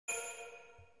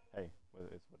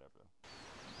it's whatever.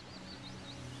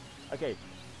 Okay,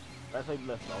 that's how we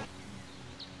left off.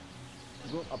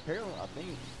 Apparently, I think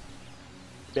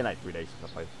it's been like 3 days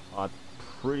since I played. I'm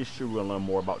pretty sure we'll learn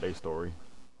more about their story.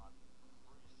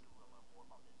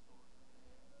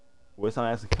 Which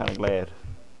I'm actually kind of glad.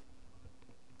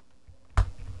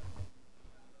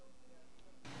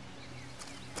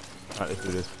 Alright, let's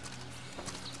do this.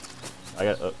 I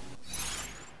got up.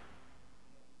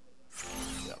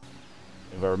 Yep.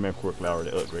 If I remember correctly, I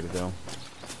already upgraded them.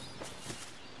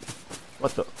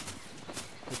 What the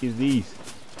heck is these?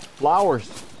 Flowers.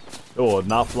 Oh,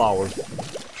 not flowers.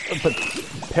 But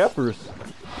peppers.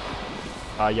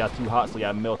 Ah, y'all too hot, so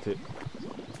y'all melted.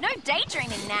 No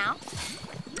daydreaming now.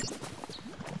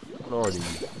 What are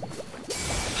these?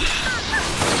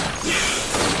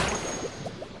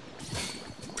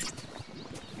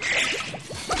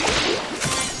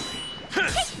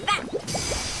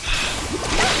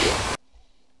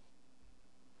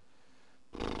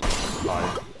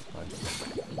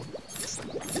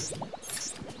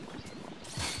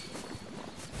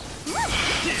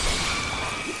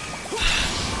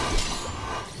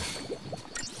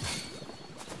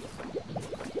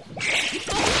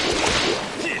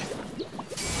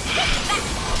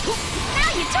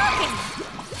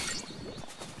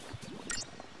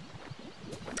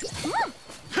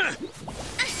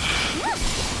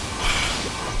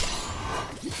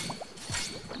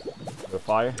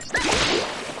 Fire?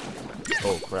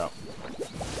 Oh crap.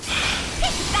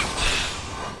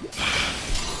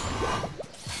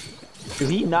 Does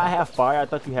he not have fire? I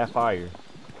thought you had fire.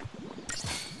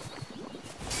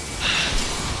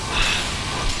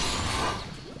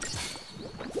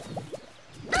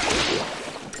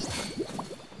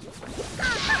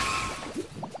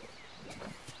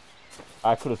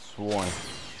 I could have sworn.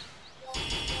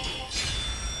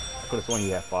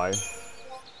 He had fire.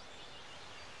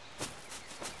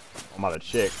 I'm about to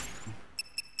check.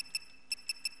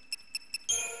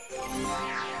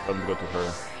 Let me go to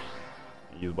her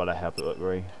and use what I have to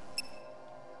upgrade.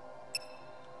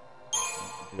 I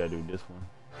think I do this one.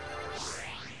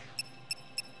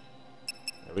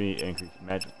 Yeah, we need to increase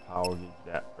magic power, get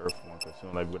that earth one, because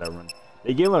sooner or later we gotta run.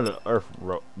 They give her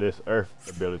the this earth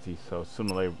ability, so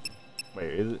sooner or later.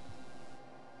 Wait, is it?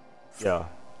 Yeah.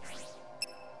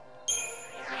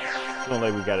 Sooner or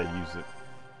later we gotta use it.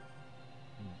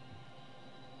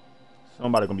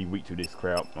 Somebody gonna be weak to this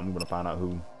crap. I'm gonna find out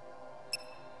who.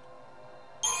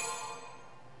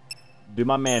 Did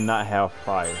my man not have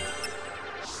fire?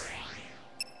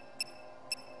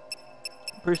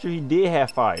 I'm pretty sure he did have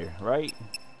fire, right?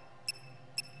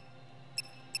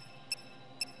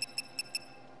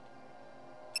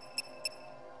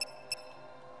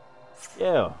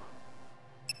 Yeah.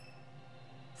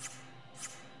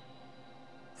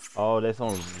 Oh, that's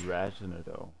on rationer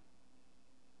though.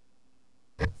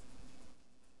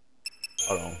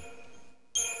 Hold on.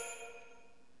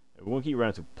 We're gonna keep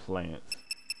running to plants.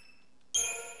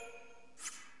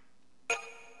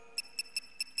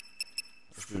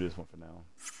 Let's do this one for now.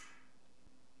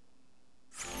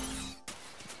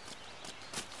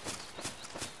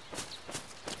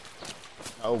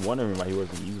 I was wondering why he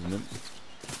wasn't using them.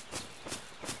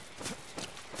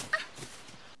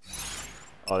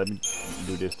 Oh, let me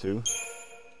do this too.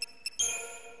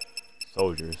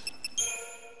 Soldiers.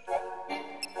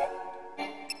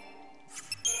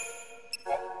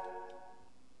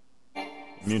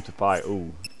 Immune to fire.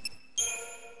 Ooh.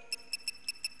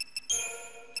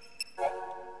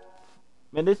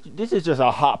 Man, this is just a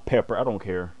hot pepper. I don't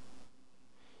care.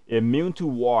 Immune to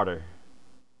water.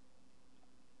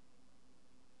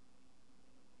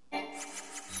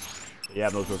 You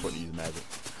have no choice but to use magic.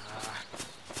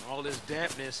 All this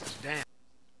dampness is damp.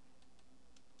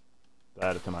 I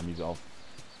had to turn my music off.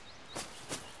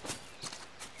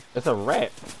 That's a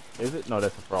rat. Is it? No,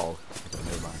 that's a frog. Okay,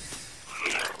 never mind.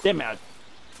 Damn it.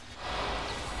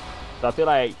 So I feel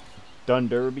like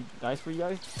thunder would be nice for you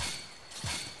guys.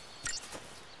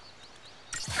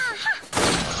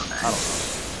 I don't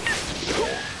know.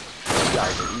 You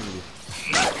guys are easily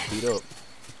beat up.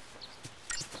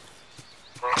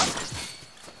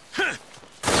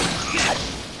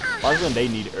 Why wouldn't they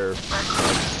need earth?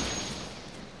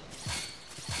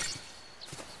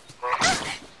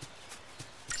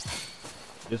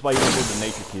 This is why you don't go to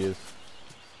nature, kids.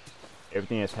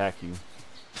 Everything attack you.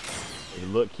 If it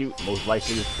look cute, most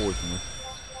likely it's poisonous.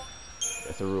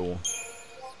 That's a rule.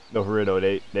 No, for real though,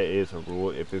 that is a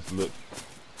rule. If it's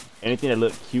anything that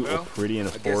look cute or pretty in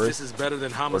the forest, this is better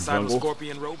than homicidal jungle,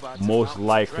 scorpion robots. most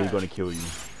likely gonna kill you.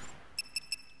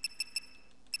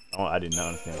 Oh, I did not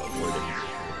understand what word it is.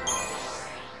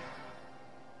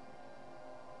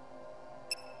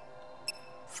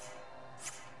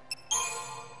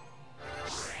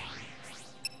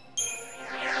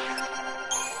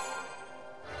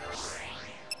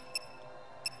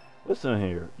 What's in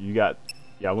here? You got,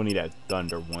 yeah, we need that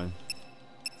thunder one.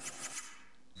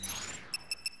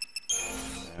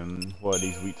 And what are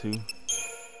these weak to?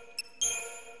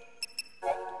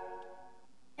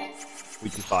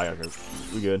 Weak to fire. Okay,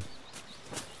 we good.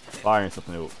 Fire and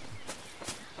something else.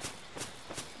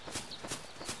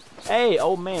 Hey,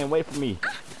 old man, wait for me.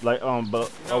 Like, but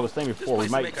I was saying before, we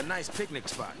might make a nice picnic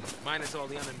spot, minus all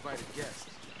the uninvited guests.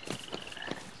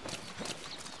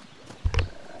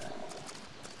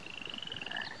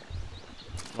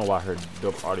 I don't know why I heard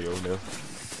dope audio there.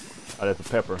 Oh, that's a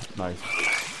pepper. Nice.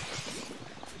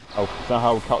 Oh,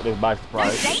 somehow we caught this by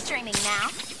surprise. No daydreaming now.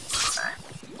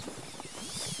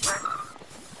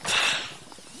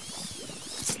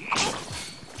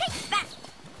 Take that.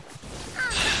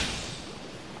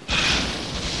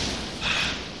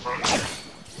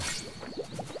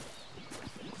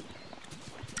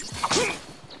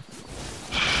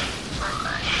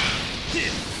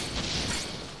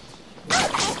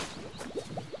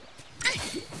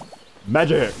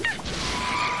 Magic!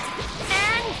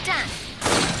 And done.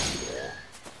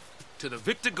 To the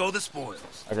victor go the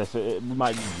spoils. Like I said, we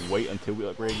might wait until we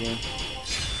upgrade again.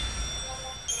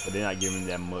 But they're not giving me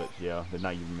that much, yeah. They're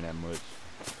not giving me that much.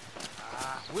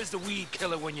 Ah, where's the weed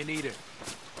killer when you need it?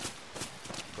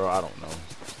 Bro, I don't know.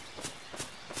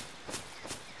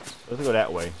 Let's go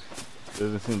that way.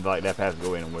 Doesn't seem like that path to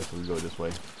go anywhere, so we go this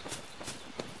way.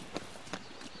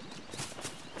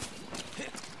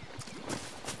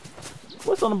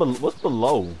 What's on the what's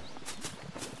below?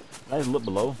 Can I just look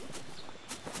below?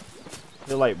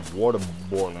 They're like water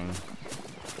boiling.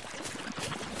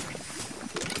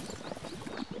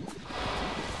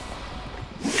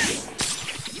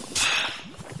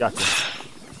 Gotcha.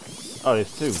 Oh,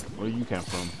 there's two. Where do you come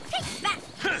from?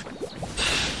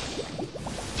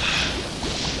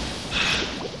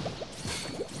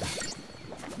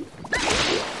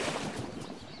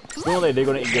 Sooner or later, they're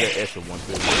gonna get an extra one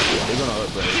too. They're gonna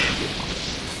upgrade.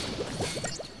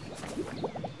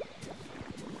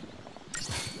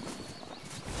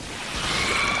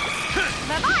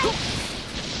 Bye-bye.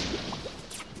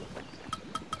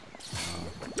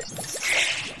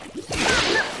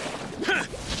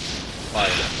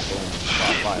 Fire. Boom.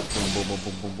 Fire. Boom, boom, boom,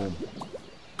 boom, boom, boom.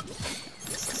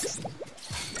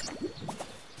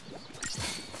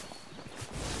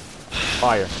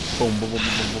 Fire. Boom, boom, boom,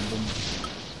 boom, boom, boom.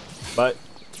 But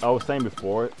I was saying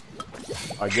before,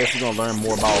 I guess we're gonna learn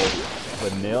more about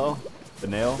Vanille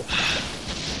and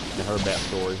her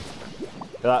backstory.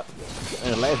 In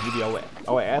the last video,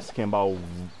 I would ask him about,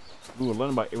 we were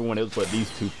learning about everyone else but these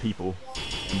two people,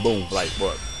 and boom, like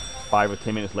what, 5 or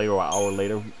 10 minutes later or an hour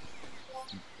later.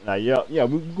 Yeah,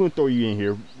 we're gonna throw you in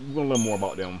here. We're gonna learn more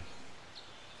about them.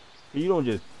 You don't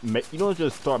just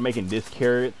start making this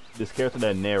character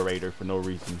the narrator for no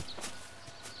reason.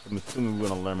 I'm assuming we're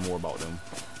gonna learn more about them.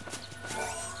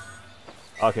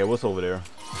 Okay, what's over there?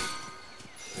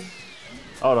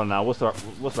 Hold on now. What's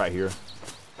right here?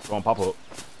 Go on, pop up.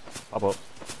 Pop up.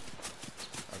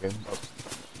 Okay. Up.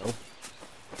 No.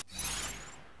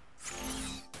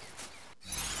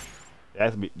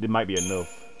 This might be enough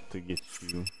to get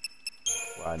you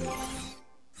what I need.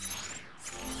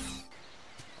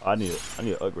 I need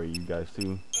to upgrade you guys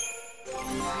too.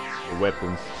 The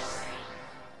weapons.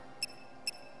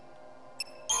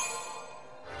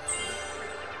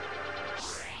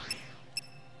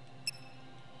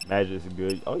 Magic is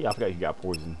good. Oh yeah, I forgot you got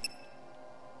poison.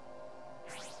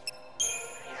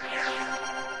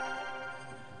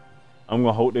 I'm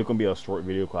gonna hope there's gonna be a short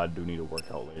video because I do need to work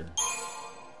out later.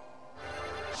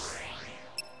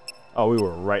 Oh, we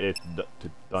were right at to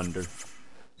thunder.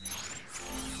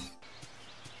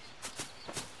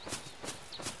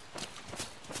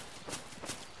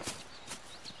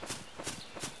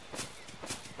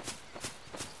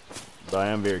 But I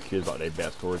am very curious about their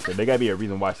backstory. So there gotta be a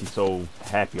reason why she's so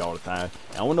happy all the time.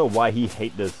 And I wonder why he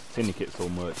hates the syndicate so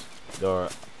much. I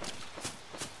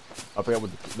forgot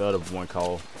what the other one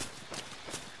called.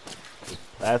 It's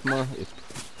plasma.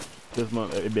 This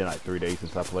month. It's been like 3 days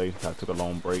since I played. I took a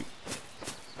long break.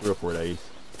 3 or 4 days.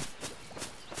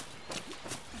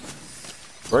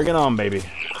 Bring it on, baby.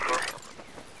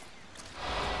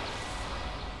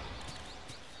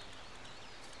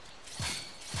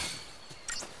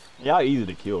 Y'all easy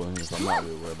to kill, so I'm not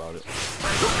really worried about it.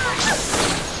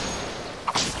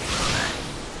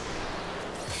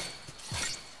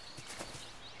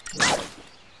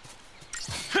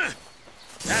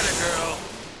 Atta girl.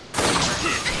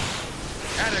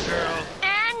 Atta girl.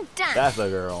 And done. That's a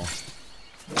girl.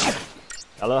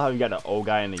 I love how you got the old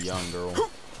guy and the young girl.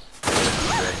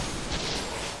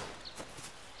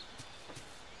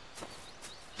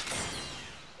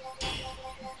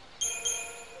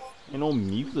 no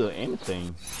music or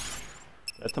anything.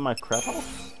 That's to my crap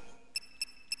house?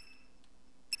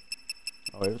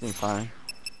 Oh, everything's fine.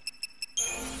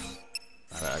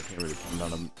 I can't really come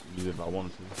down the music if I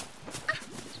wanted to.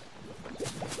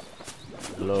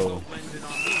 Hello. Blending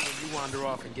on me when you wander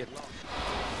off and get lost.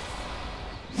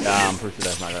 Yeah, I'm pretty sure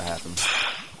that's not gonna happen.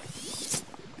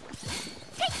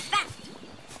 Take that.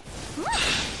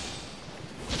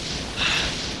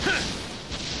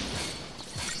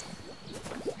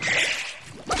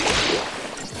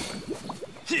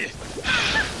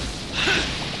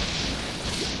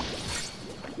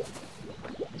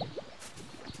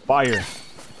 Fire.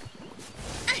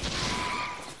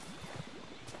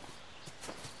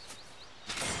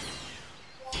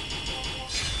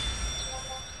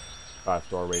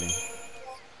 5-star rating.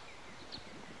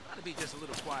 Gotta be just a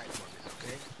little quiet for a minute,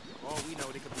 okay? For all we know,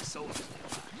 they could be soldiers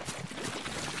nearby.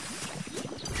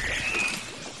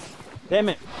 Damn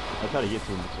it! I tried to get to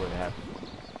him before it happened.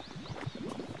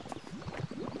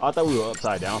 I thought we were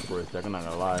upside down for a second, I'm not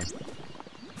gonna lie.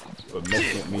 But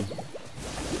messing with me.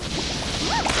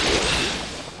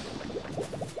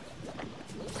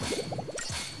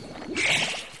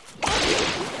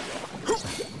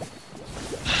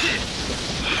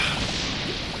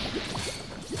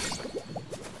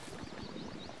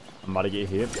 I'm about to get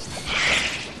hit.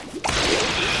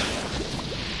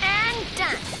 And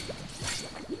done.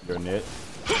 You're net.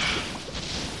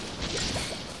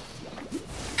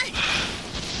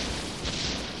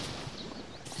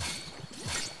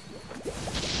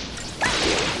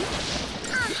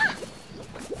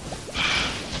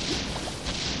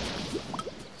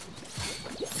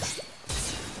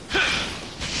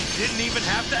 Didn't even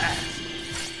have to ask.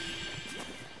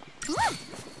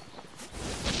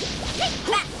 Take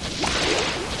that.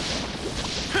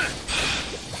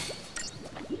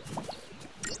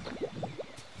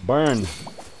 Burn.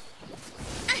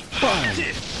 Burn.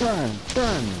 Burn.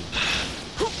 Burn.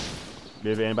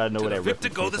 If anybody know where that Fit to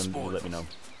reference go came this from, morning. let me know.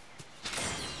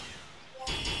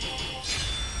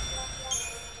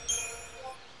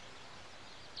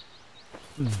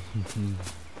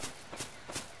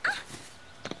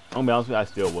 I'll be honest with you, I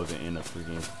still wasn't in a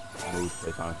freaking mood to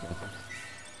play Final Fantasy.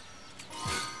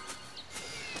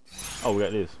 Oh, we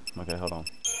got this. Okay, hold on.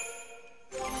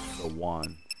 The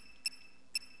wand.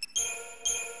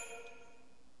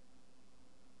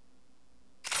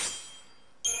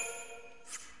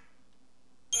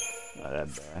 Not that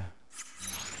bad.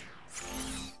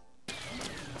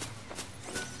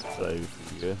 So that was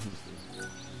pretty good.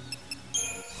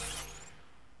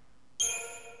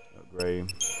 Upgrade.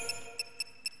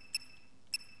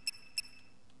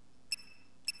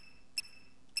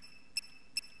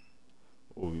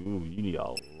 Oh, you need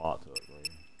a lot to upgrade.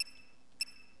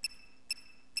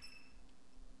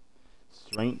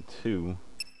 Strength 2.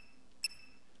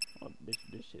 Oh, this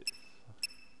shit.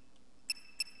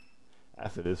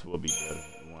 After this will be better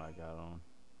than the one I got on.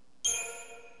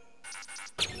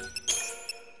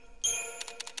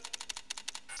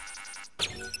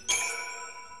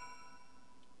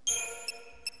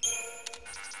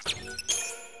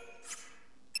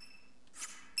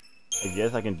 I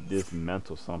guess I can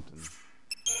dismantle something.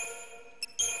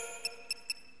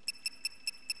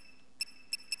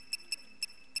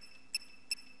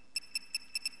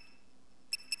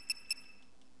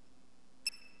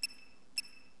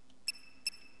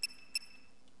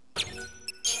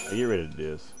 I'll get rid of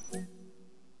this.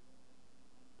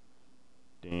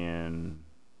 Then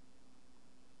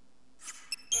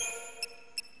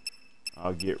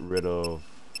I'll get rid of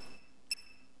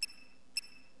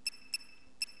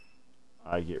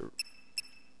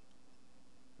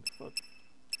fuck.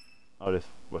 Oh, this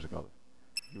what's it called?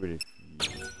 Get rid of you.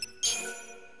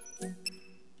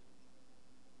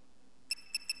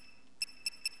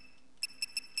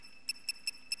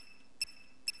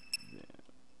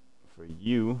 For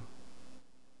you,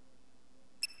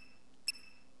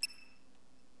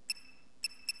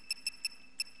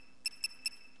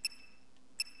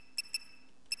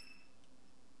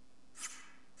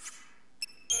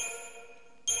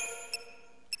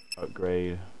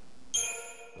 upgrade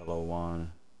level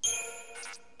 1.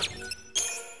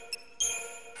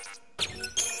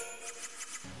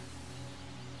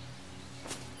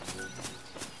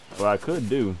 What I could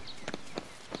do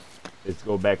is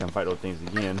go back and fight those things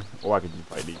again, or I could just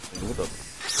fight these things. What the?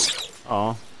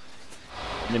 Aw.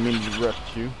 Didn't mean to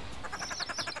disrupt you.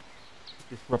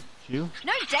 Disrupt you?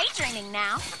 No daydreaming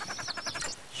now.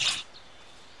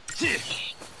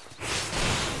 Take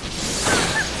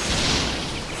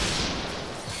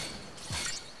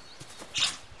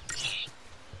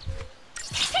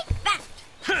that.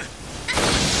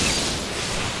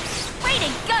 Way to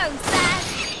go, Sass.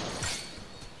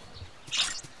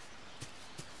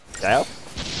 Staff?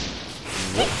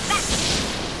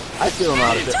 I still don't know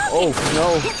how to say. Oh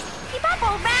no! Keep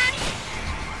up, old man.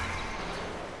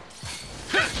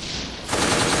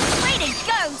 Way to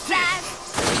go, Saz.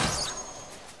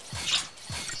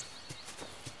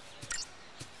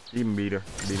 Even beat her.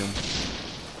 Beat him.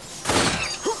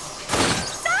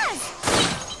 Saz.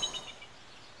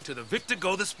 To the victor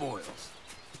go the spoils.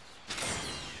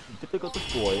 Difficult to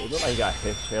spoil. It looks like he got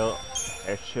head share,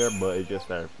 but it's just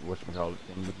that whatchamacallit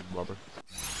thing with the rubber.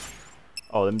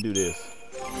 Oh, let me do this.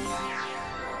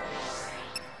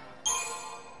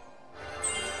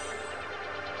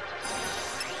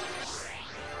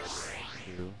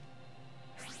 You.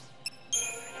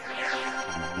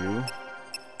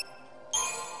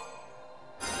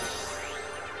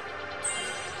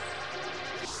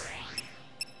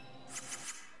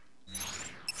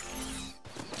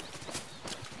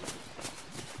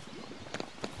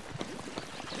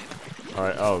 All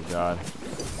right. Oh God.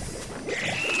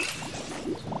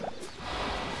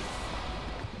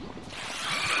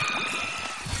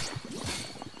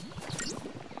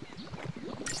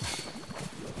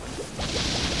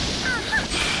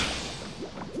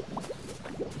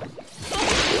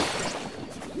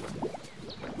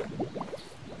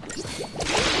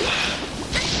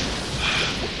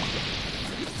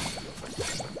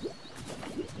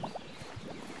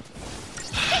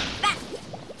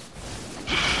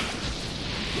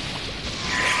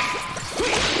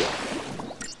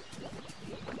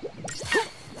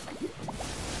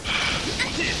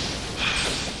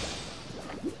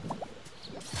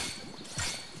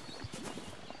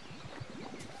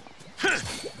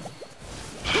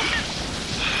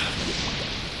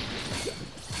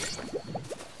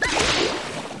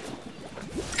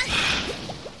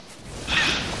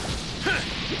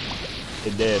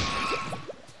 It did.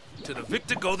 To the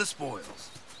victor go the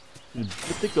spoils.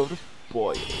 To go to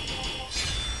spoil.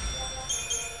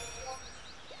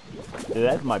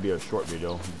 Yeah, that might be a short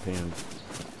video. Depends.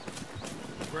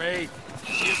 Great.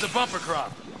 Here's the bumper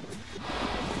crop.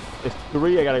 It's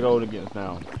 3 I gotta go against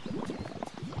now.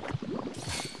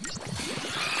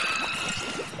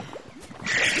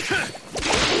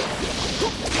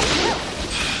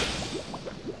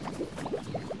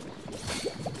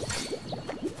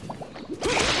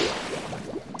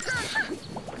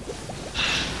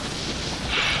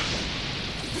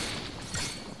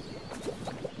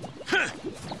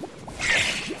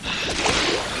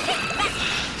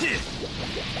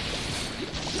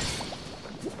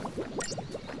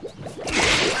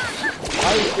 How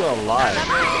are you still alive?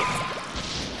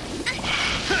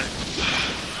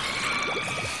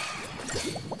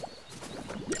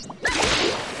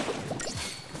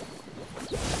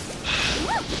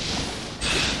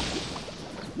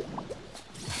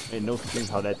 Ain't no sense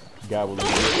how that guy will get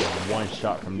one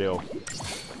shot from Dale.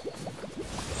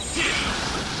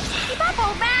 Keep up,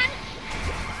 old man.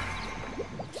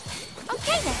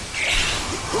 Okay then.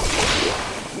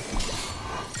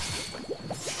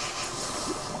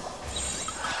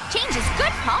 Change is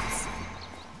good, Pops.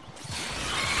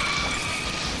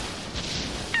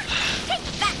 Take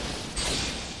that.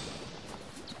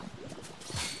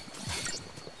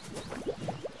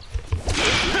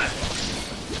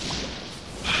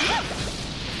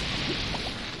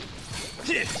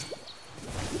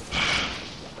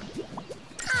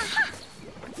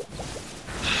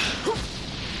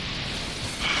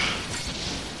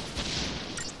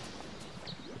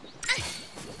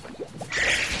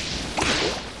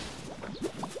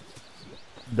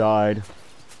 Died.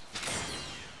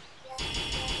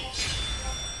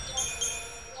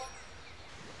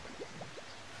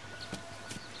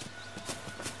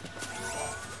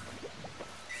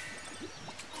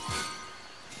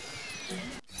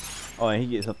 Oh, and he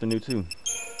gets something new too.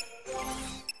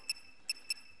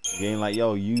 Game like,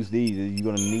 yo, use these.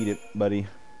 You're gonna need it, buddy.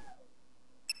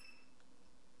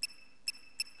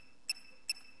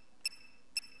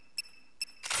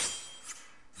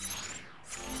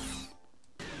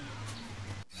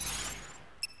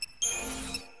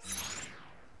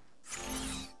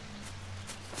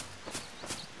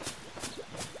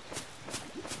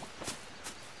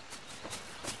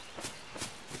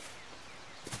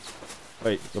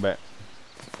 Wait, go back.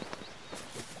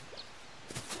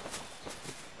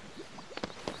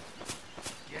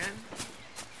 Again?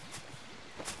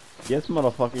 Yes,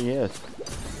 motherfucker, yes.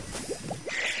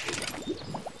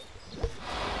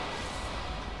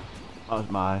 That was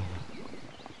mine.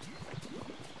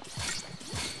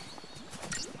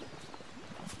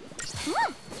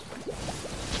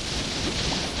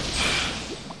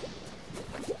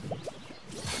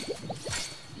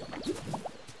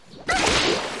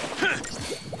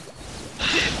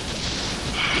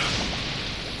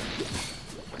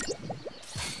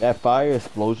 That fire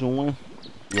explosion one,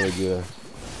 really good.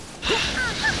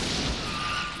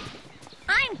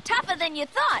 I'm tougher than you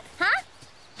thought, huh?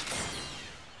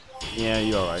 Yeah,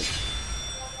 you're alright.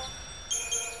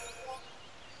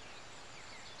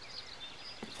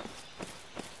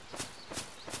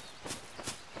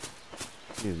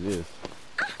 What is this?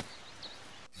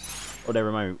 Oh, that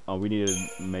reminds me. Oh, we need to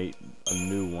make a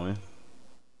new one.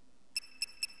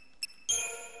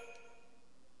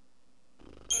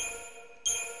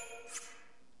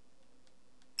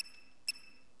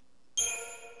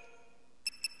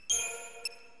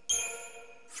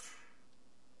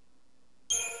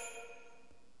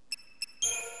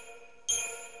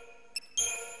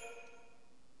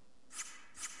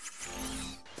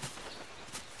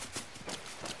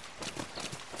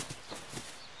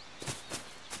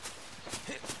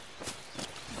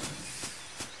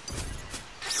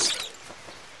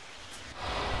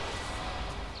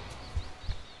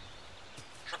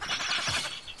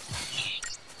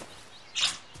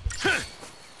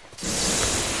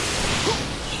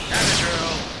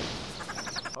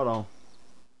 Hold on.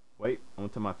 Wait,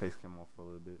 until my face came off for a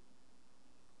little bit.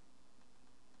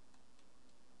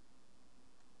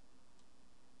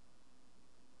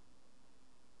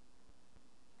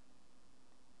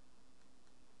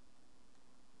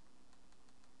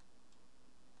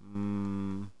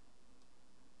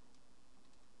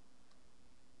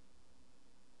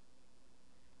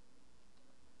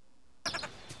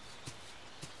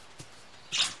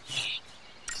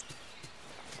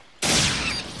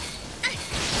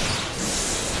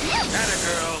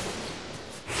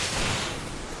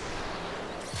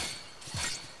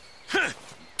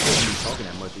 Talking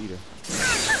that much either.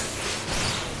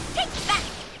 Take that!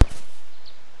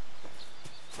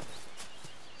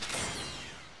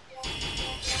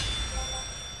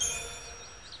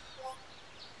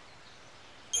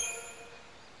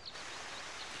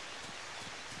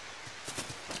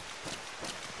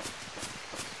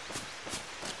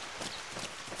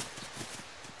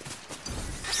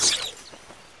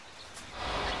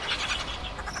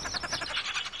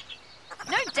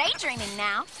 No daydreaming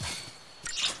now.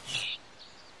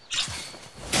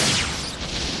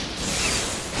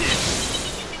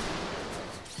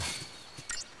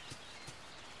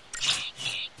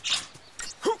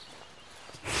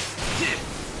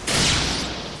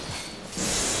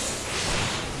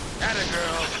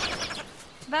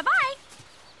 Bye-bye.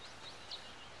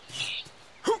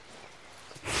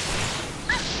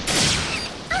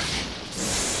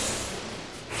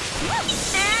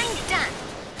 And done.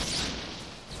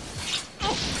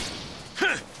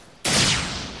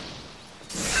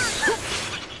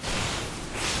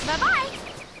 Bye-bye.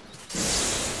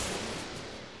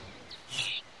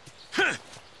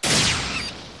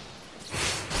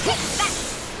 Take that.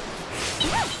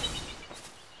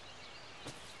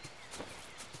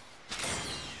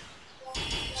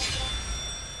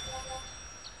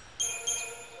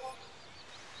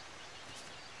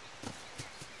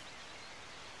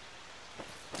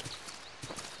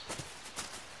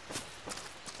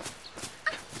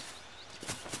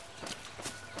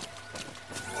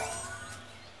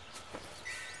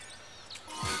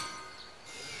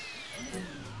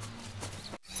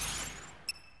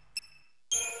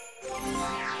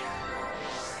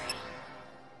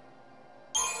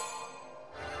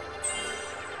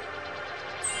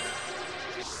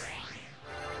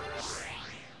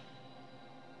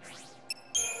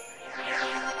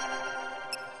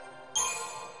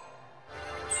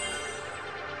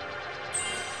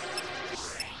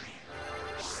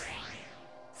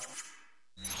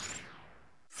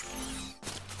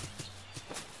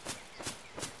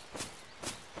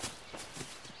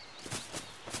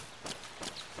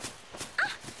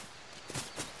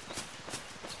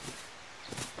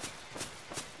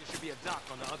 Be a dock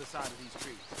on the other side of these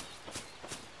trees.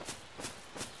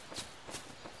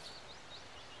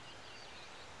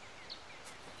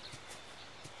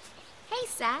 Hey,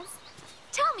 Saz.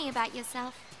 Tell me about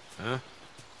yourself. Huh?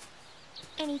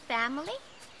 Any family?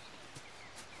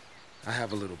 I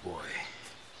have a little boy.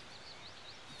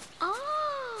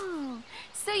 Oh,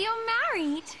 so you're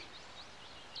married.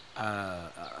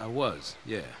 I was,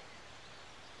 yeah.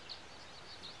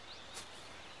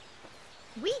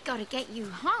 We gotta get you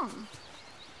home.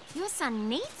 Your son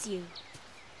needs you.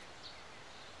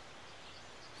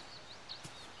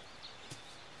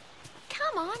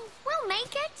 Come on, we'll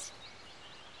make it.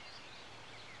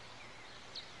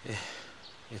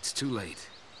 It's too late.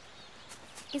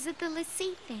 Is it the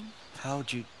lessee thing?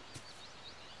 How'd you...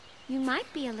 You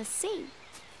might be a lessee,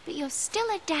 but you're still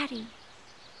a daddy.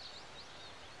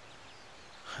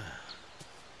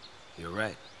 You're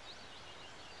right.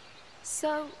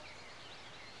 So,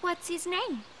 What's his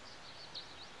name?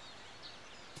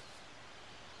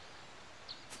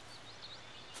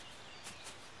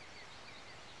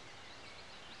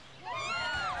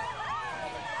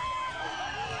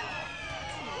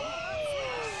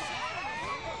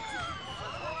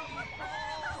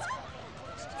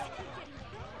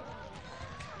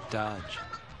 Dodge.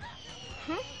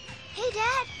 Hey,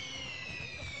 Dad.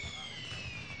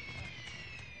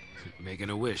 Making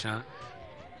a wish, huh?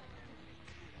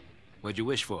 What'd you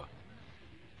wish for?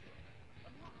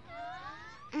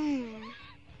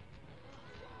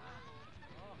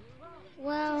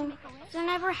 Well, you're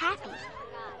never happy.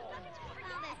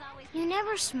 You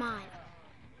never smile.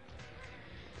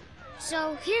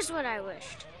 So here's what I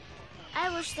wished.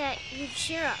 I wish that you'd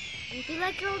cheer up and be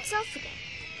like your old self again.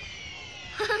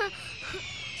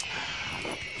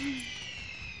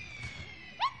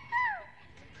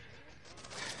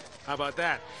 How about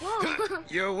that? Whoa.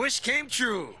 Your wish came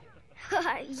true.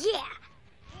 Yeah.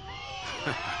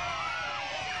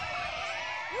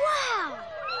 Wow.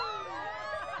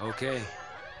 Okay,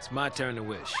 it's my turn to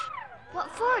wish. What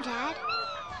for, Dad?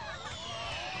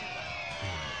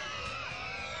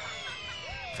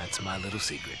 That's my little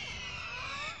secret.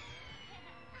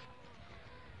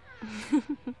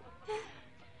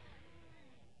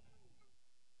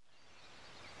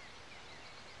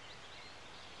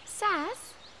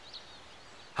 Sass,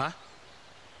 Huh?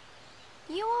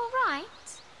 you all right?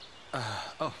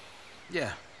 Oh,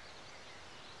 yeah.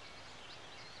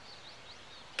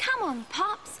 Come on,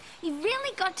 Pops. You've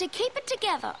really got to keep it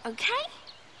together, okay?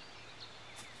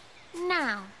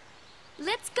 Now,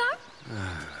 let's go.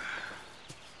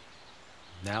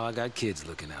 Now I got kids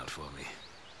looking out for me.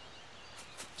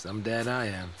 Some dad I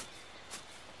am.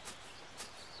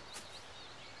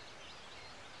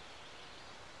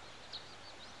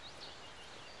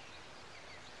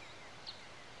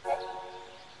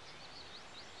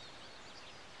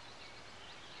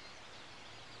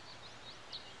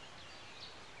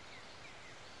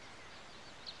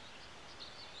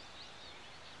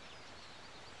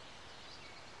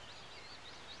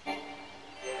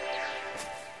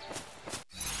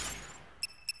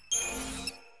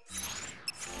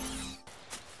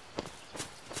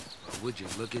 Would you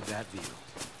look at that view?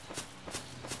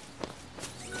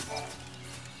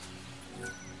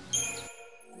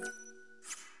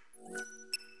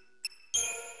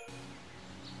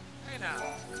 Hey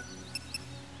now.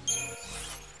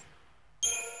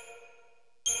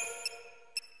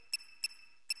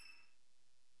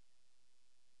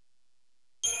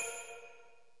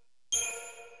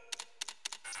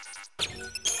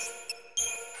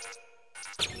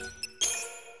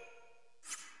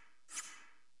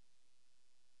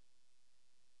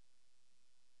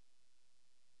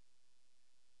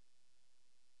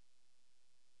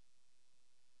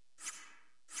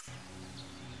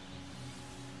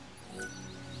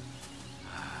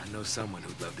 I know someone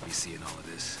who'd love to be seeing all of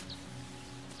this.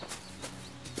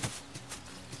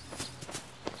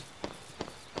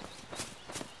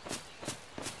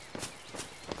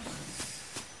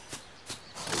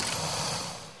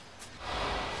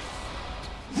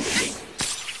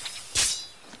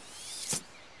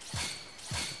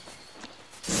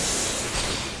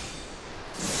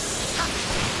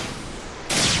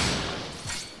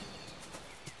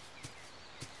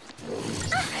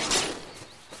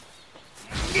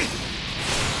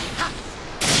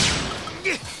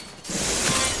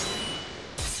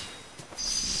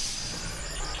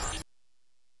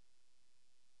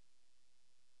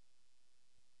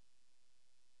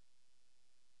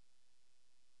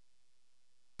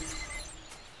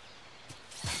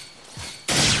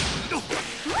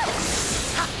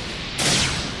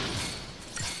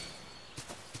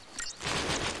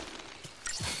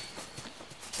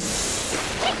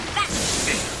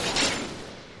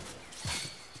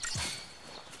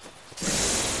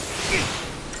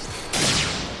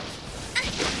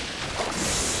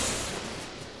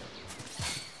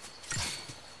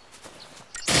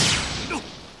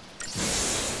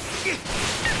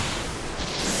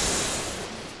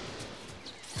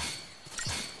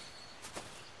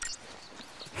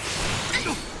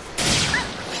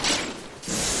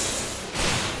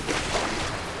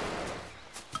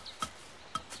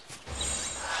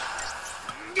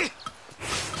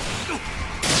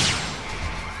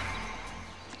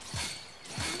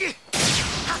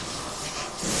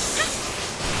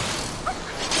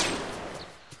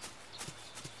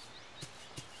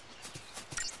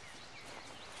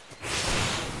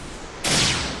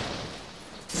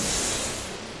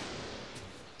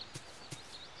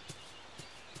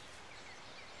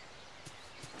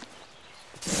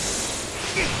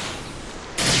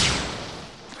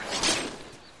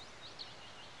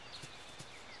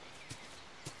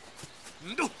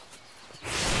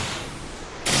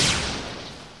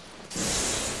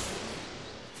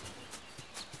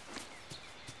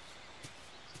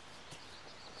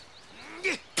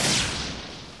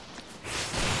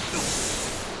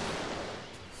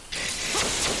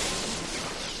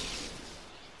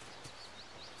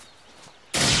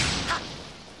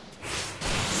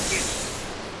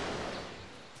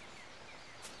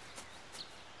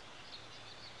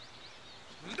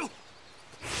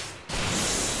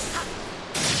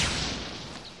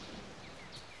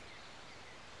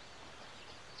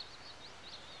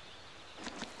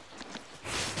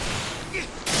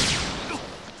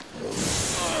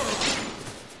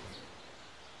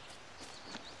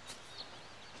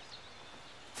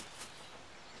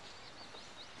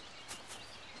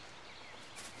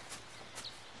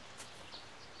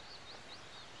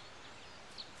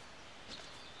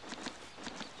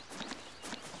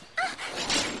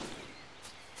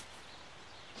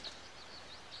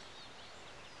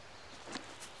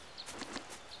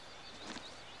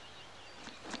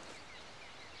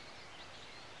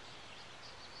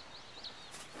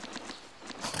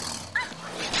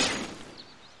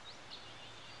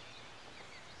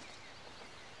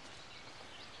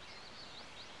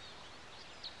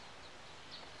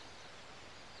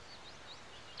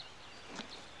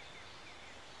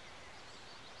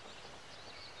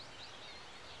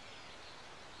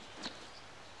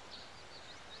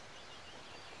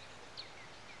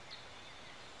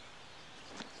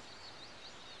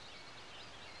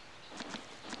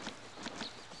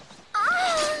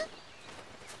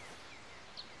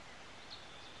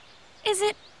 Is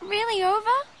it really over?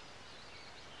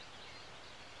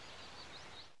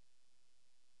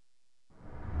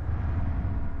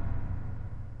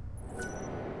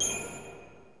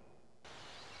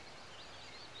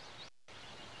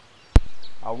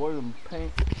 I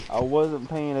wasn't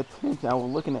paying attention. I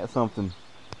was looking at something.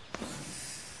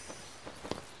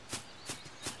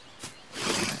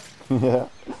 Yeah.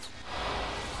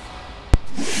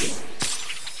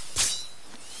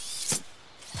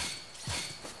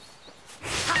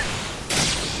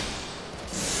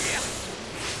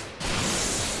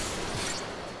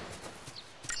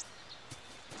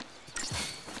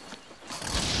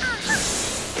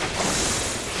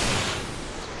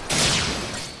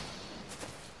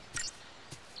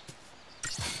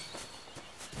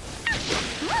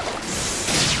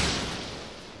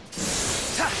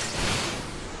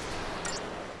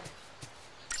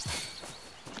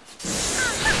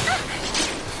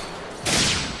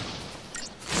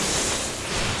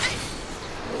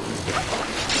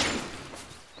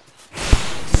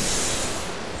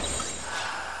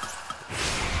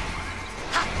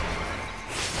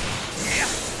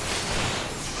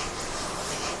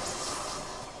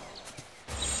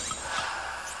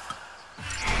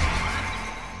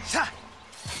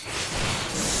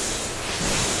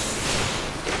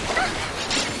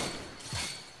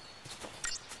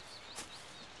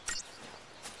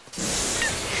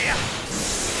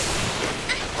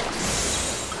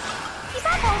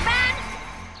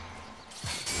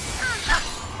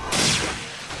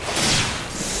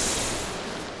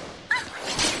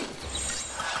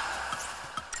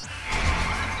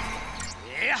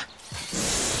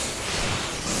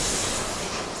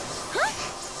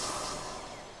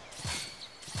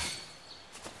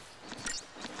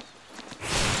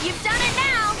 You've done it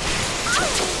now!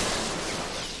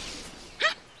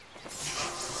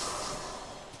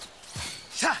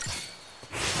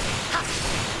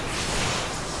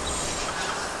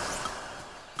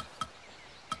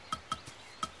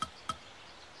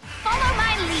 Follow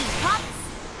my lead, Pops!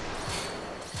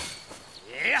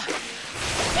 Yeah! Take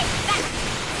that!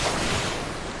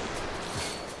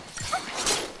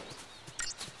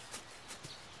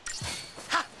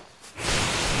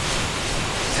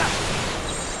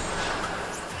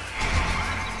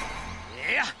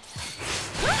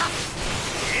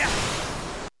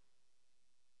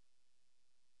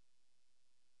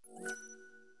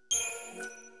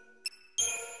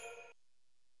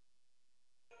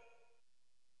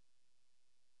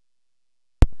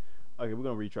 Okay, we're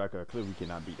gonna retrack her. Clearly we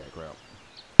cannot beat that crowd.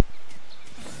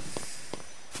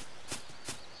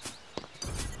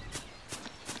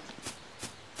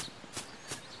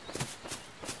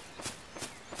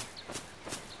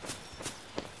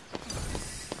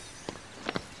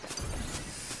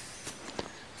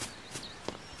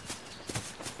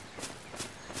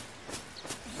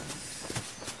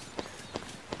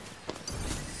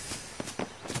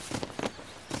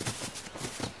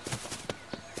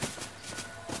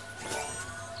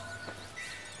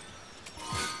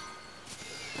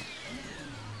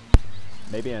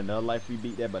 Maybe in another life we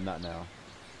beat that, but not now.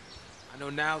 I know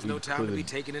now's no time to be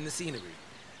taking in the scenery,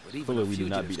 but even a we do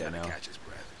not beat fugitive's that gotta now. catch his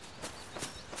breath.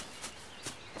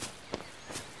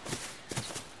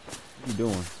 What you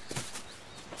doing?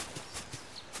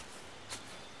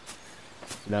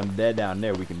 That down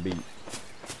there we can beat.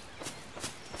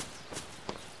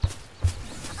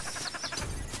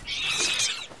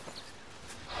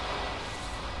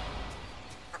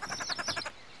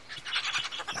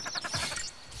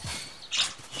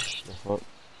 fuck?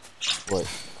 What?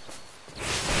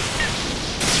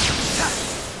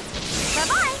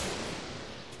 Bye-bye.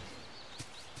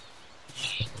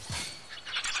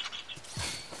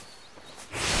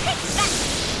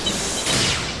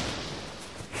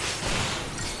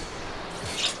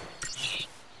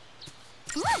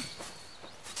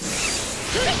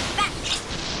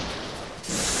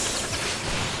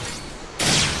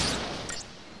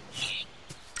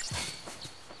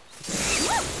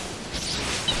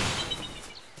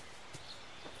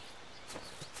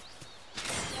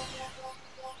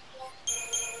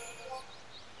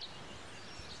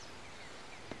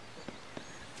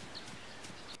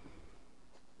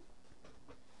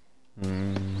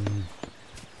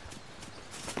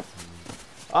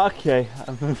 Okay,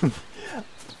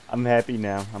 I'm happy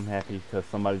now. I'm happy because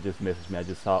somebody just messaged me. I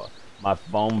just saw my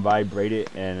phone vibrated,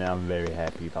 and I'm very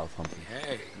happy about something.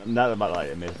 Hey. Not about like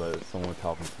a message, but someone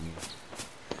talking to me.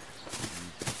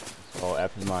 So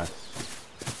after my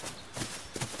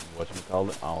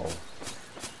whatchamacallit, I'll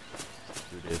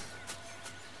do this.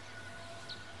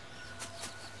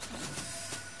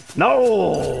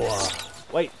 No!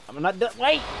 Wait, I'm not done.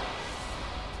 Wait!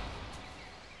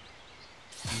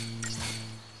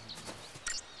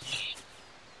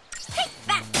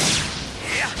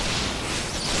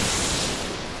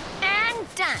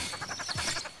 And done.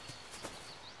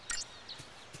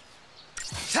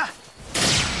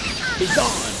 He's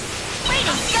gone! Way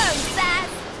to go, Zaz.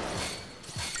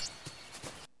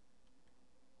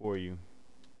 For you.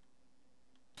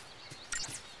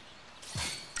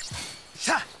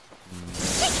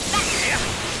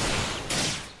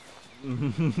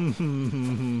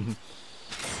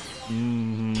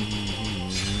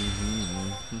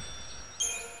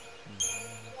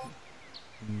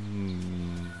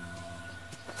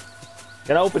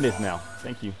 Can I open this now?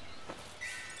 Thank you.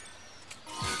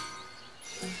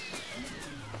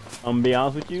 I'm gonna be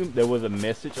honest with you, there was a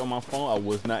message on my phone I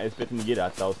was not expecting to get. I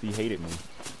thought she hated me.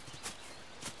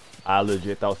 I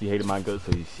legit thought she hated my guts,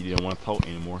 so she didn't want to talk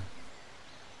anymore.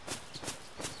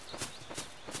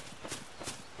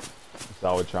 So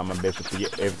I would try my best to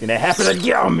forget everything that happened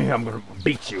again. I'm gonna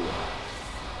beat you.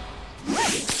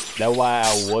 That's why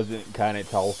I wasn't kind of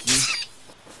talking.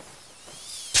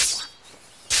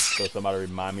 So somebody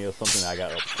remind me of something, I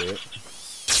got upset.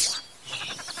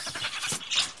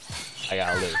 I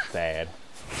got a little sad.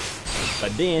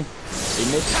 But then, they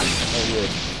messaged me.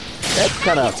 That's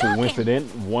kind of a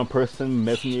coincidence. One person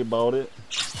messaged me about it.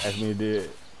 Asked me to do it.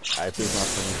 I fixed my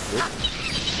phone script.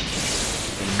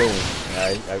 And boom. I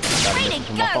got a message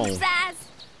from my phone.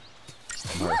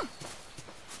 From her.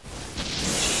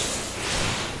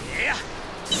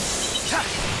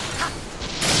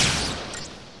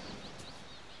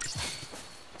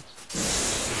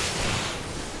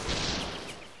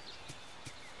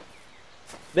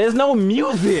 There's no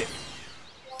music.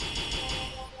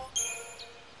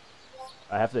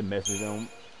 I have to message them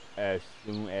as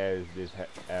soon as this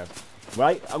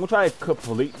right. I'm gonna try to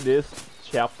complete this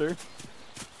chapter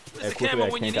as quickly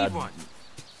as I can.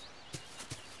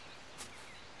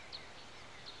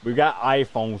 We got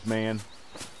iPhones, man.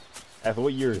 After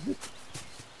what year is it?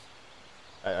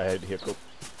 I had to hiccup.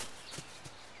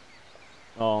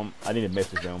 I need to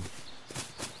message them.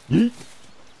 Yeet,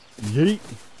 yeet.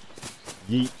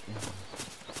 Yeet.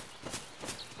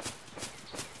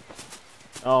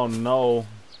 Oh no.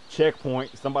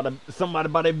 Checkpoint. Somebody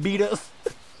about to beat us.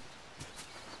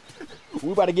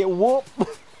 We about to get whooped.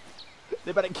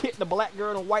 They about to kick the black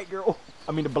girl and the white girl.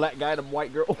 I mean the black guy and the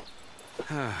white girl.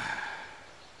 Have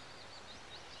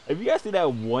you guys seen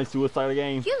that one Suicide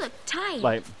game? You look tired.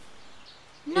 Like,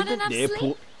 not enough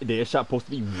sleep? Deadshot supposed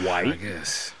to be white? I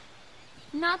guess.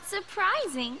 Not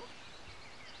surprising.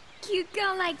 Cute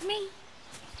girl like me.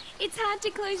 It's hard to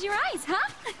close your eyes, huh?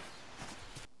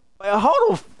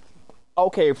 Hold on.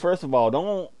 Okay, first of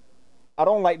all, I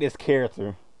don't like this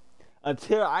character.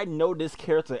 Until I know this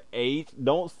character age,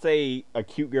 don't say a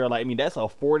cute girl like me. That's a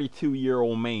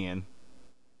 42-year-old man.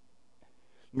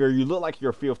 Girl, you look like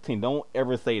you're 15. Don't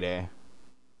ever say that.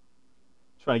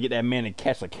 Trying to get that man to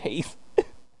catch a case.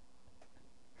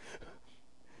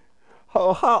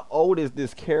 How old is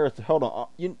this character? Hold on.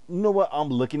 You know what? I'm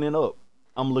looking it up.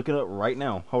 I'm looking up right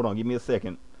now. Hold on. Give me a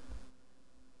second.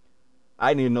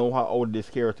 I need to know how old this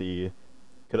character is.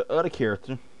 Because the other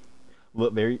character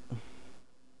look very...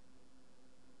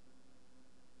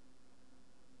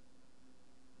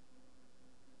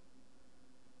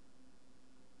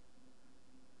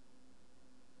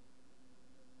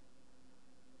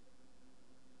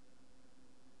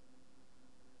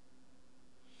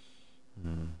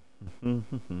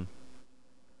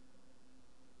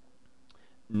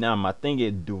 Now my thing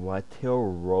is, do I tell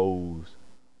Rose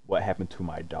what happened to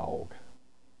my dog?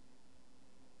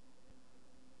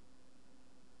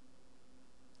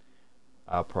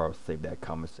 I'll probably save that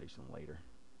conversation later.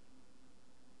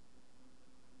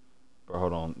 But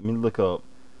hold on, let me look up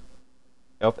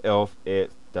FFXIII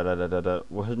da da da da da.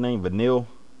 What's her name? Vanille.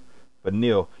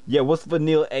 Vanille. Yeah, what's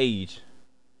Vanille age?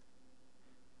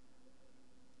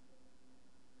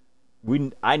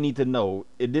 I need to know.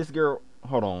 Is this girl?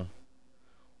 Hold on.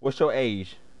 What's your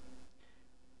age?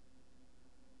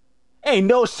 Ain't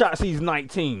no shot she's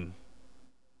 19.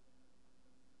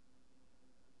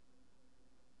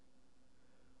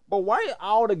 But why are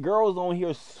all the girls on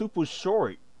here super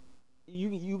short?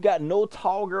 You got no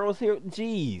tall girls here?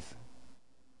 Jeez.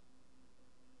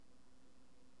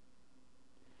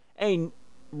 Ain't,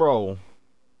 bro.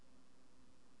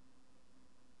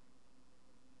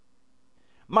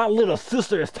 My little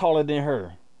sister is taller than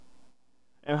her.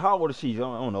 And how old is she? I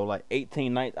don't know, like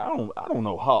 18, 19. I don't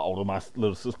know how old my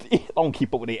little sister is. I don't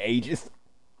keep up with their ages.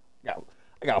 I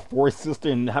got 4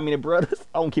 sisters and how many brothers?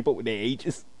 I don't keep up with their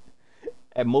ages.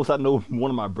 At most, I know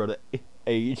one of my brother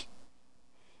age.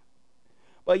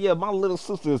 But yeah, my little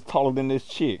sister is taller than this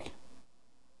chick.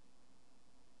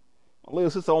 My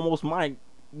little sister almost my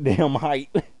damn height.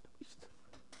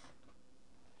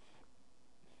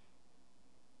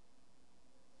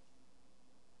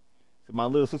 So my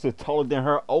little sister is taller than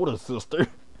her older sister.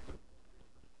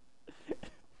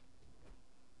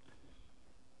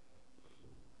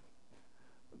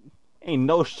 Ain't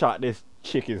no shot this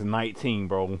chick is 19,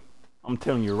 bro. I'm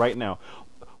telling you right now.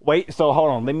 Wait, so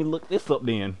hold on. Let me look this up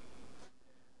then.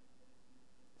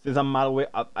 Since I'm out of the way,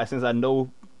 since I know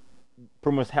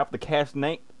pretty much half the cast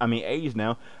name, age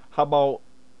now. How about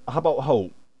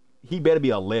Hope? He better be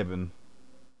 11.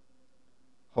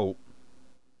 Hope.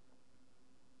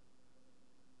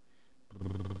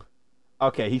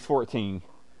 Okay, he's 14.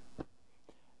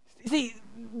 See,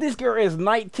 this girl is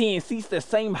 19. She's the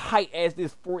same height as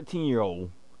this 14-year-old.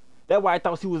 That's why I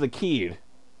thought she was a kid.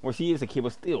 Or she is a kid,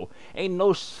 but still, ain't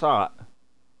no shot.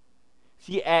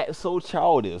 She acts so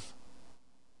childish.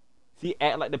 She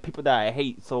act like the people that I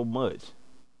hate so much.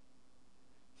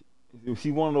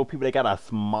 She one of those people that got a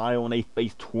smile on their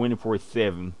face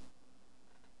 24/7.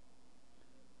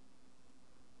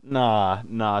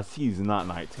 Nah, she's not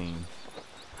 19.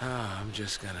 I'm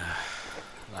just gonna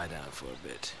lie down for a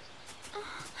bit.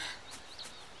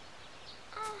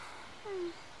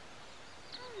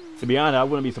 To be honest, I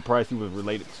wouldn't be surprised he was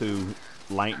related to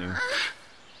Lightning.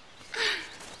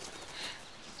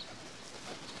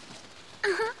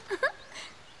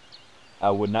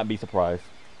 I would not be surprised.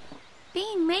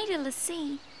 Being made a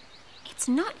lassie, it's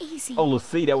not easy. Oh,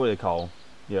 lassie, that's what they call.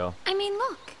 Yeah. I mean,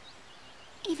 look.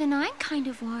 Even I'm kind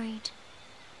of worried.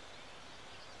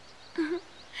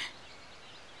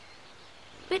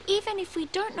 But even if we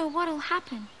don't know what'll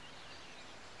happen,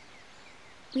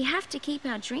 we have to keep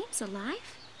our dreams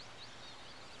alive.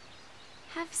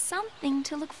 Have something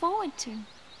to look forward to.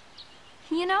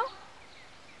 You know?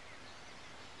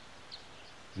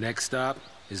 Next stop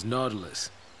is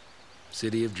Nautilus,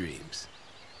 City of Dreams.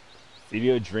 City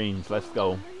of Dreams, let's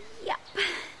go. Yep.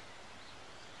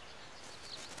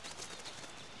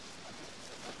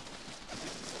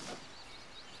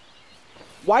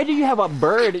 Why do you have a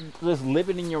bird just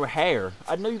living in your hair?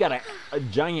 I know you got a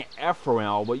giant afro and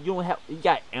all, but you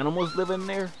got animals living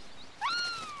there?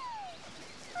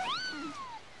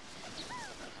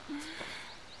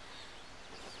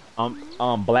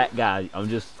 Black guy, I'm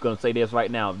just gonna say this right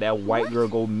now. If that white girl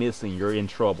go missing, you're in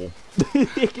trouble.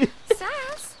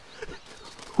 Sass?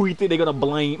 Who you think they're gonna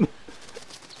blame?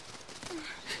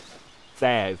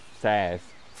 Sass.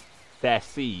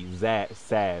 Sassy.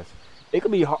 Sass. It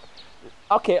could be hard.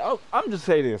 Okay, I'm just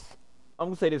say this. I'm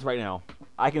gonna say this right now.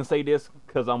 I can say this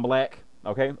because I'm black.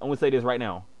 Okay, I'm gonna say this right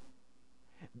now.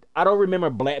 I don't remember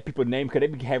black people's names because they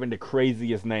be having the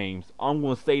craziest names. I'm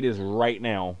gonna say this right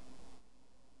now.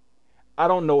 I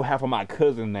don't know half of my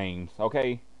cousin names.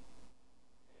 Okay,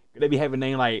 they be having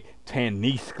names like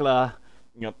Taniskla,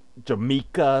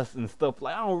 Jamaica and stuff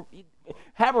like. I don't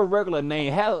have a regular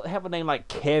name. Have a name like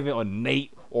Kevin or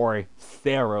Nate or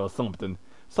Sarah or something.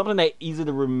 Something that easy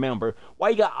to remember. Why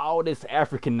you got all these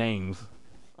African names?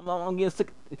 I'm getting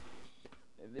sick.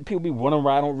 People be wondering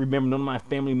why I don't remember none of my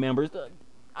family members.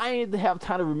 I ain't have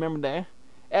time to remember that.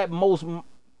 At most,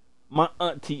 my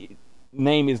auntie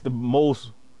name is the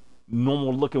most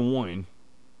normal looking one.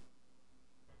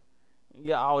 You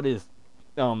got all this.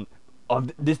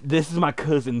 This is my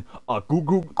cousin.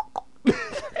 Goo.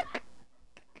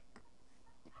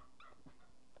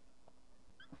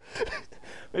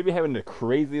 Maybe having the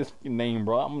craziest name,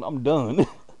 bro. I'm done.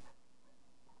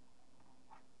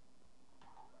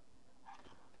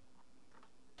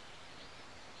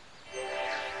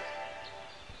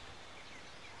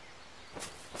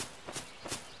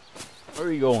 Where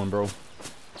are you going, bro?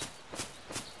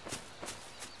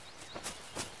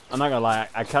 I'm not gonna lie,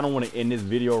 I kind of want to end this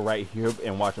video right here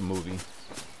and watch a movie.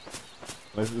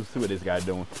 Let's see what this guy's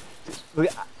doing. Look,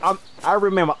 I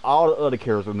remember all the other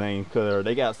characters' names because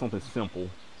they got something simple.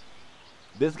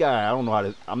 This guy, I don't know how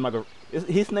to. I'm not gonna.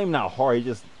 His name not hard. It's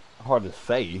just hard to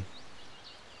say.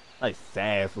 Like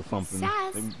Sass or something.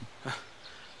 Sass?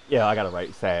 Yeah, I got it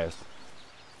right. Sass.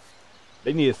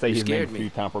 They need to say his name a me. few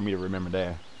times for me to remember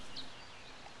that.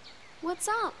 What's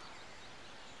up?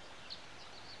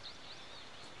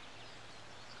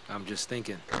 I'm just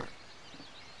thinking.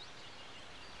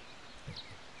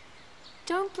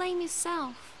 Don't blame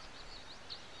yourself.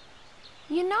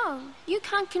 You know, you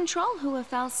can't control who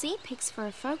FFXIII picks for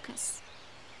a focus.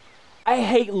 I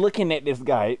hate looking at this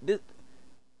guy. This,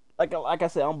 like I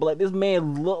said, I'm black. This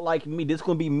man look like me. This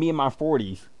gonna be me in my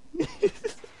 40s.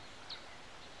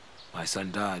 My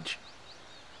son Dodge.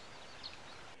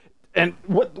 And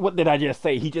what did I just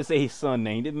say? He just said his son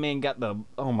name. This man got the.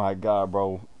 Oh my god,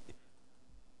 bro.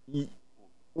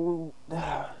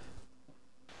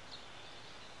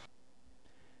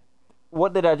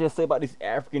 What did I just say about these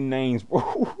African names,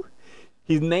 bro?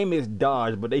 His name is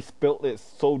Dodge, but they spelled it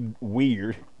so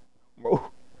weird,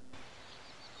 bro.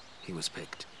 He was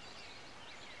picked.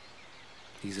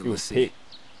 He's a He was Lassie.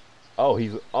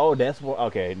 picked. That's what.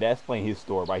 Okay, that's playing his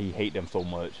story. Why he hate them so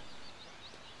much.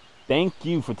 Thank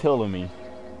you for telling me.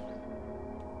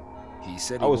 He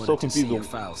said he I was wanted so to see a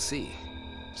confused. FFXIII,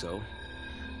 so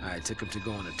I took him to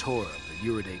go on a tour of the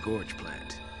Uriday Gorge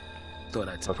plant. Thought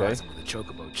I'd surprise him with a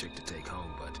chocobo chick to take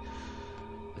home, but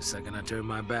the second I turned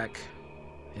my back,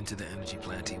 into the energy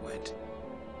plant he went.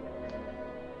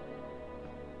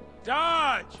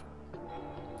 Dodge!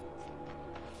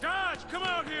 Dodge, come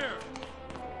out here!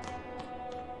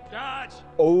 Dodge,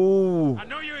 Oh, I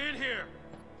know you're in here.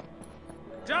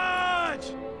 Dodge!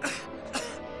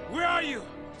 Where are you?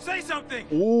 Say something!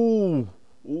 ooh.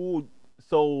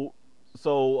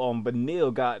 But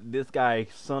Neil got this guy's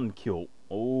son killed.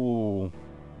 Oh.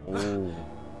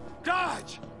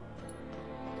 Dodge!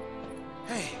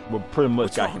 Hey, Well, pretty much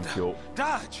what's got wrong, him Dodge? killed.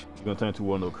 Dodge! He's gonna turn into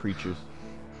one of those creatures.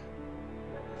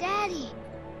 Daddy,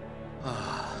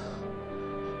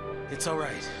 It's all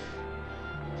right.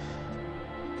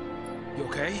 You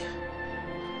okay?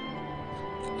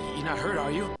 You're not hurt,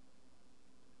 are you?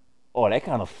 Oh, that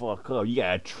kind of fuck up. You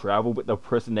gotta travel with the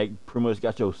person that pretty much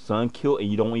got your son killed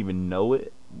and you don't even know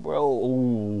it, bro.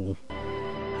 Ooh.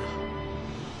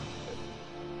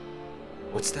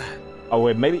 What's that? Oh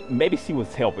wait, maybe she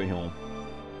was helping him.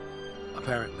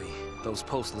 Apparently, those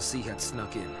post-Lassie had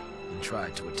snuck in and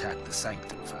tried to attack the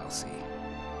Sanctum FFXIII.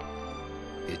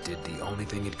 It did the only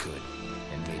thing it could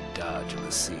and made Dodge a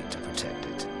Lassie to protect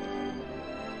it.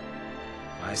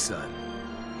 My son,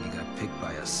 he got picked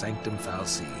by a Sanctum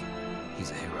FFXIII.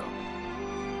 He's a hero.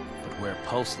 But we're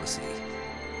post-Lassie.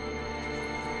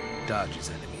 Dodge's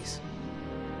enemies.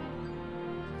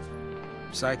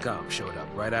 Psycom showed up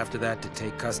right after that to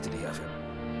take custody of him.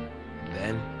 And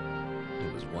then,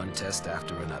 it was one test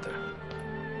after another.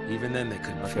 Even then, they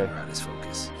couldn't figure out his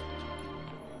focus.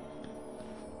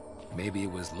 Maybe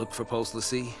it was look for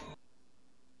post-Lassie.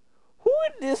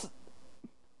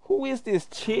 Who is this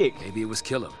chick? Maybe it was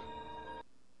kill him.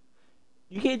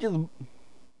 You can't just.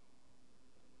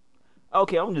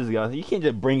 Okay, I'm just gonna. You can't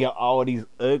just bring out all these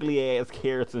ugly ass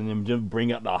characters and just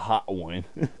bring out the hot one.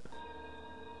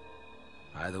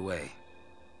 Either way,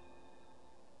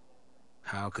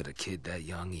 how could a kid that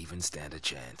young even stand a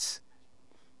chance?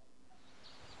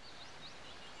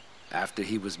 After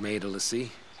he was made a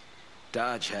Lassie,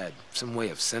 Dodge had some way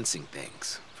of sensing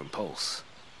things from Pulse.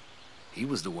 He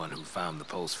was the one who found the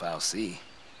Pulse FFXIII.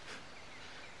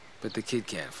 But the kid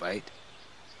can't fight.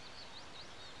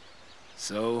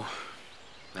 So,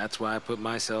 that's why I put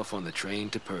myself on the train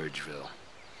to Purgeville.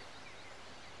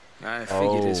 I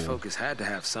figured his focus had to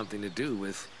have something to do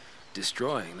with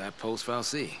destroying that Pulse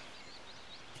FFXIII.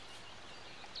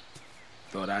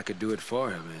 Thought I could do it for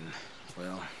him and,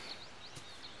 well,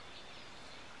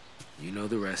 you know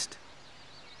the rest.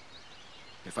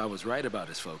 If I was right about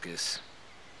his focus,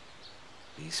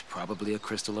 he's probably a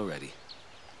crystal already.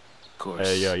 Of course,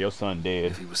 Hey, yeah, your son dead.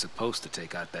 if he was supposed to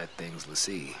take out that thing's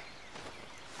Lassie,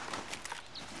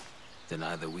 then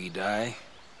either we die,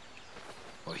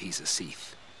 or he's a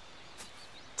Seath.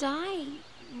 Die?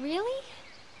 Really?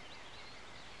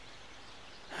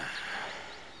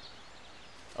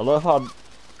 I love how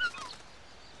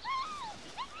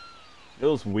it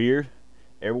was weird.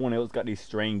 Everyone else got these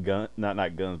strange guns, not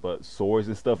guns, but swords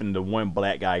and stuff, and the one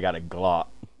black guy got a Glock.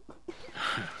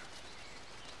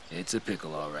 It's a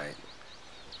pickle, all right.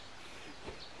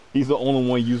 He's the only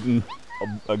one using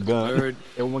a gun. Bird.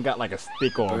 Everyone got like a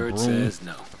stick or a Bird broom. says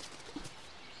no.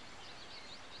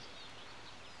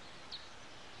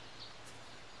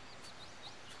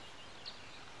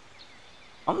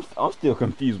 I'm still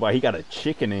confused why he got a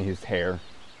chicken in his hair.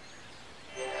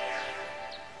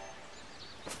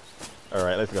 All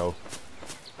right, let's go.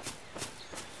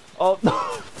 Oh,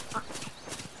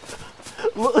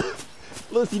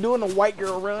 look, he doing a white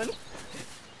girl run.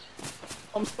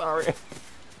 I'm sorry.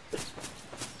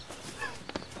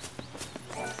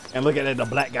 And look at that, the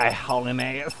black guy hauling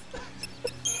ass.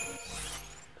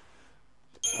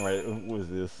 All right, what is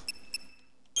this?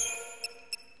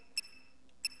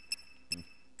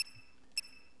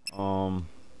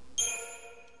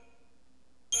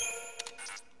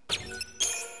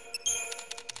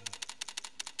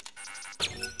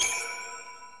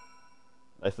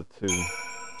 That's a 2.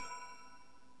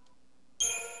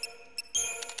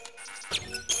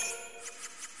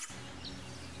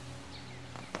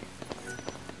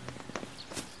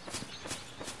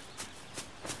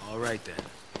 All right then.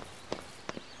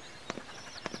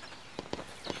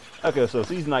 Okay, so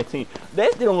season 19.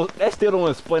 That still don't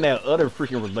explain that other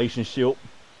freaking relationship.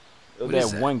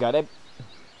 That one guy, that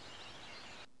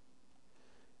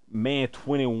man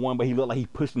 21, but he looked like he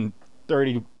pushing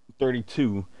 30,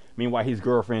 32. Meanwhile, his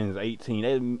girlfriend is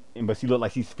 18. But she looked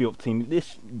like she's 15.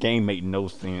 This game made no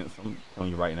sense. I'm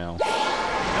telling you right now.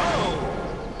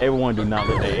 No! Everyone do not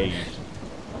look their age.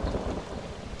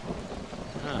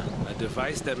 Huh, a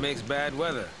device that makes bad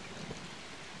weather.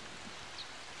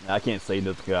 I can't say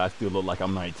this because I still look like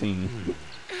I'm 19.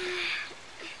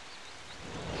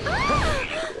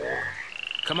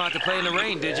 Come out to play in the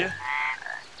rain, did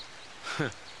you?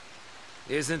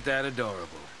 Isn't that adorable?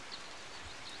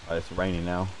 Oh, it's raining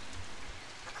now.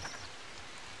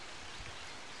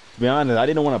 To be honest, I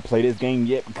didn't want to play this game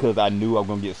yet because I knew I was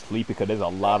gonna get sleepy because there's a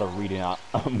lot of reading I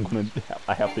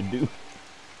have to do.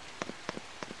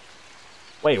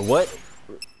 Wait, what?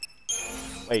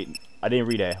 Wait, I didn't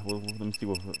read that. Let me see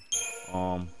what.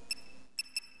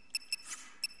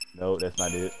 No, that's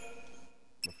not it.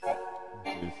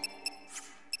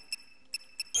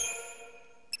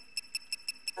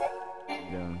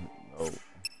 No.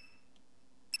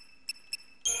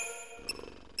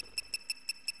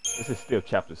 This is still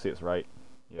chapter 6, right?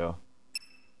 Yeah.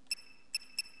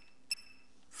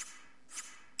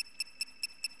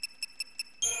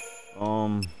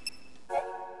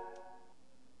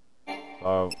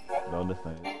 No, this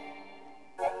ain't it.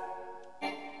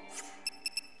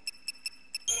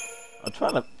 I'm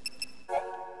trying to.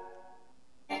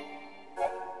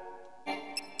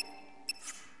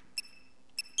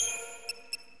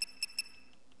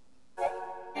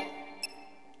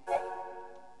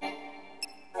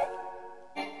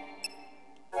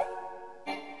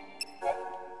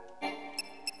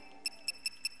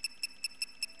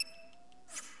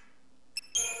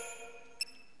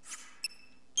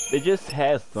 It just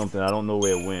has something. I don't know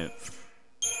where it went.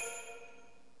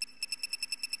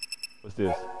 What's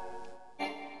this?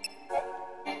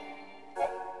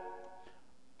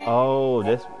 Oh,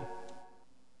 that's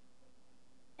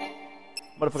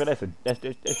motherfucker. That's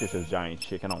just a giant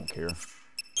chick. I don't care.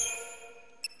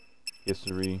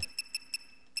 History.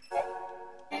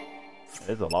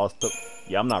 There's a lot of stuff.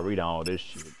 Yeah, I'm not reading all this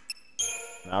shit.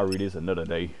 I'll read this another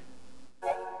day.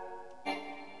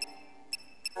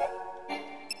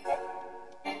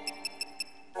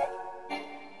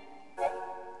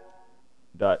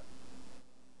 Dot.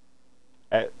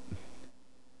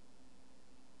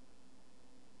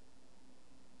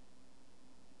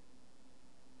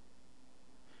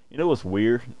 You know what's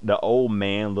weird? The old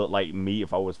man looked like me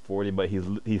if I was 40, but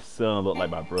his son looked like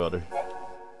my brother.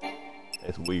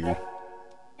 That's weird.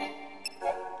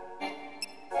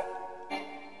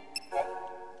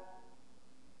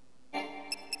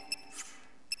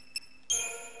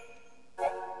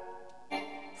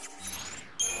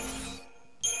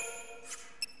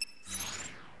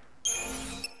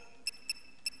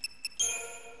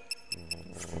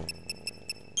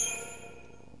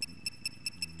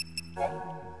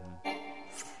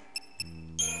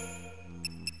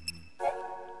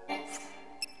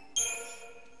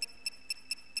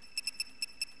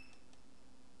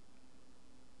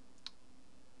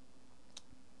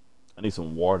 I need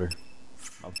some water.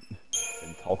 I've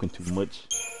been talking too much.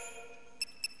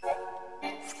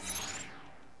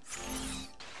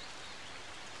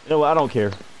 You know what? I don't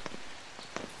care.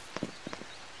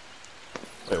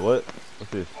 Wait, what?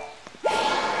 What's this?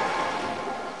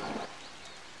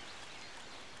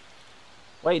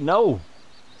 Wait, no.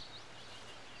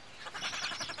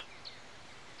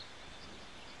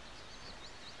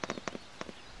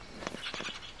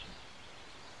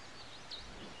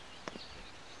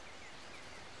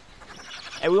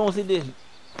 Hey, we don't see this.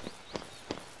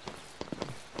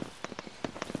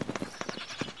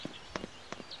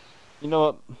 You know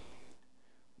what?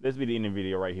 This be the end of the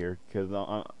video right here, because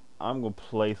I'm gonna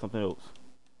play something else.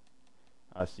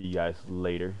 I'll see you guys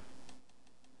later.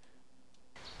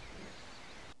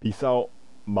 Peace out.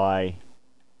 Bye.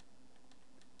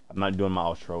 I'm not doing my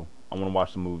outro. I want to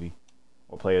watch the movie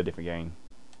or play a different game.